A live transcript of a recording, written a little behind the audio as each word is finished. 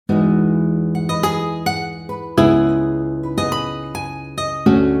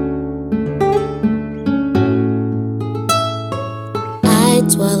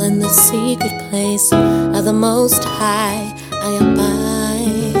While in the secret place of the Most High, I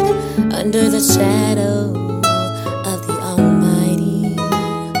abide under the shadow of the Almighty.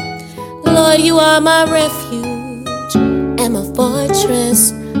 Lord, you are my refuge and my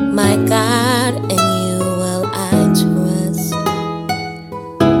fortress, my God, and you will I trust.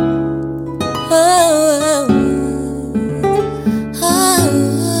 Oh,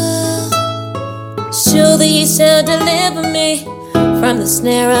 surely he shall deliver me from the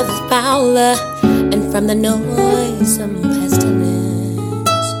snare of the fowler and from the noisome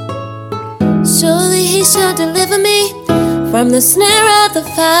pestilence. Surely he shall deliver me from the snare of the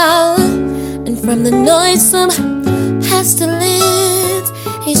fowler and from the noisome pestilence.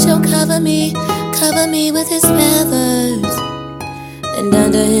 He shall cover me with his feathers, and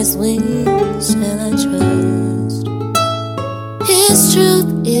under his wings shall I trust. His truth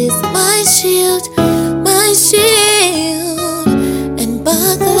is my shield and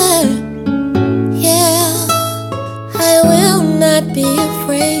buckler. Yeah, I will not be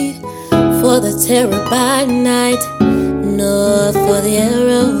afraid for the terror by night, nor for the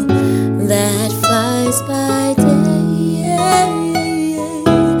arrow that flies by day.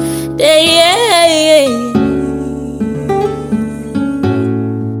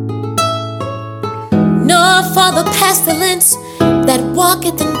 Nor for the pestilence that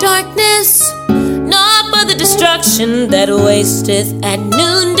walketh in darkness, nor for the destruction that wasteth at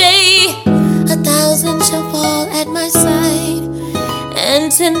noonday. 1,000 shall fall at my side,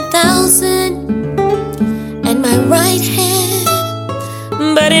 and 10,000 at my right hand,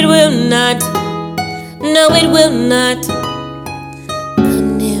 but it will not, no, it will not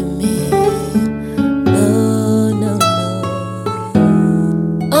come near me. No, no, no.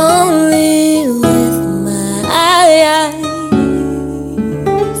 Only with my eyes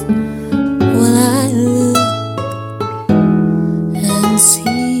will I look and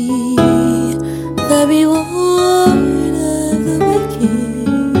see the reward of the wicked,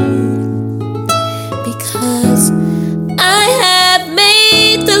 because I have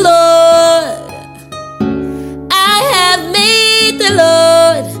made the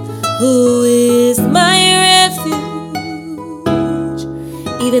Lord, who is my refuge,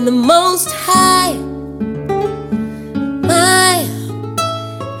 even the Most High, my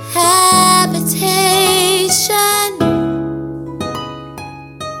habitation,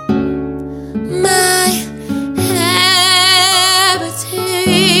 my habitation.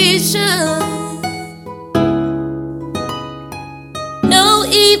 No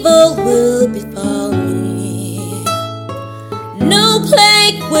evil will befall me, no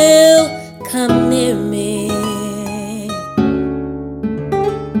plague will come near me.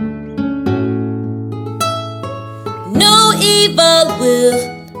 No evil will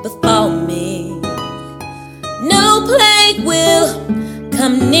befall me, no plague will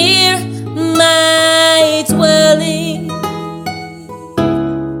come near my dwelling.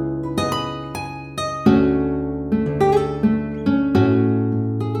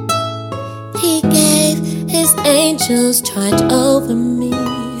 He gave his angels charge over me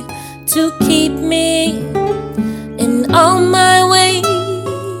to keep me in all my ways.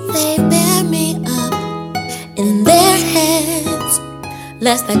 They bear me up in their hands,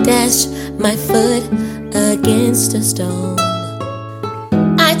 lest I dash my foot against a stone.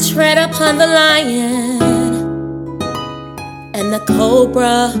 I tread upon the lion and the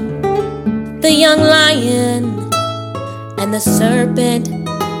cobra, the young lion and the serpent.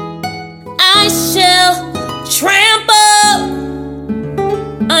 I shall trample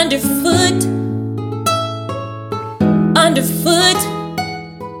underfoot.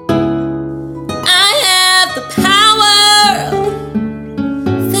 I have the power.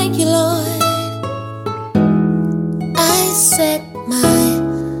 Thank you, Lord. I set my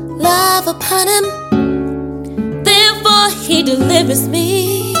love upon him, therefore he delivers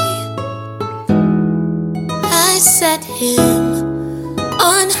me. I set him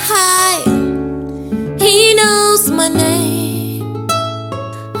on high, he knows my name.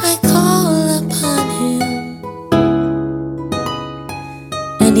 I call upon him,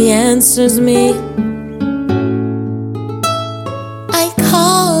 and he answers me. I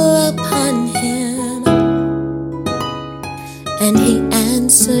call upon him, and he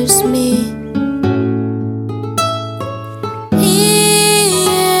answers me. He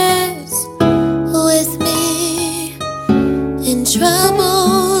is with me in trouble.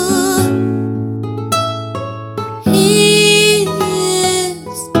 He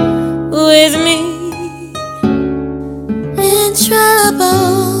is with me in trouble.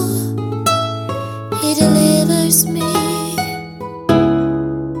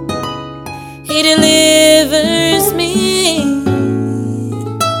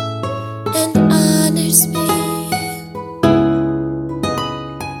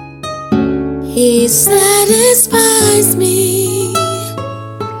 He satisfies me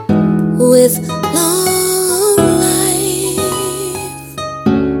with long life,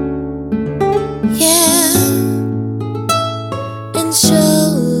 yeah, and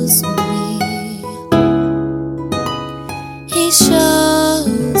shows me, he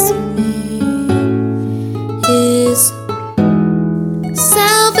shows me his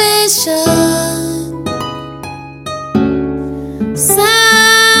salvation.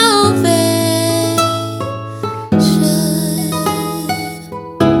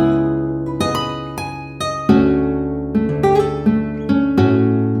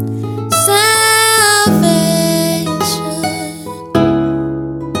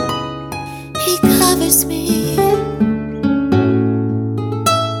 He covers me.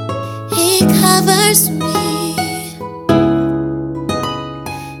 He covers me.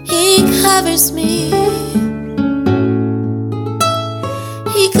 He covers me.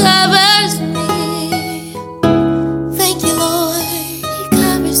 He covers me. Thank you, Lord. He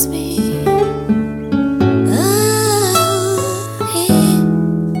covers me. Oh, he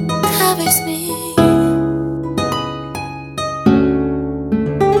covers me.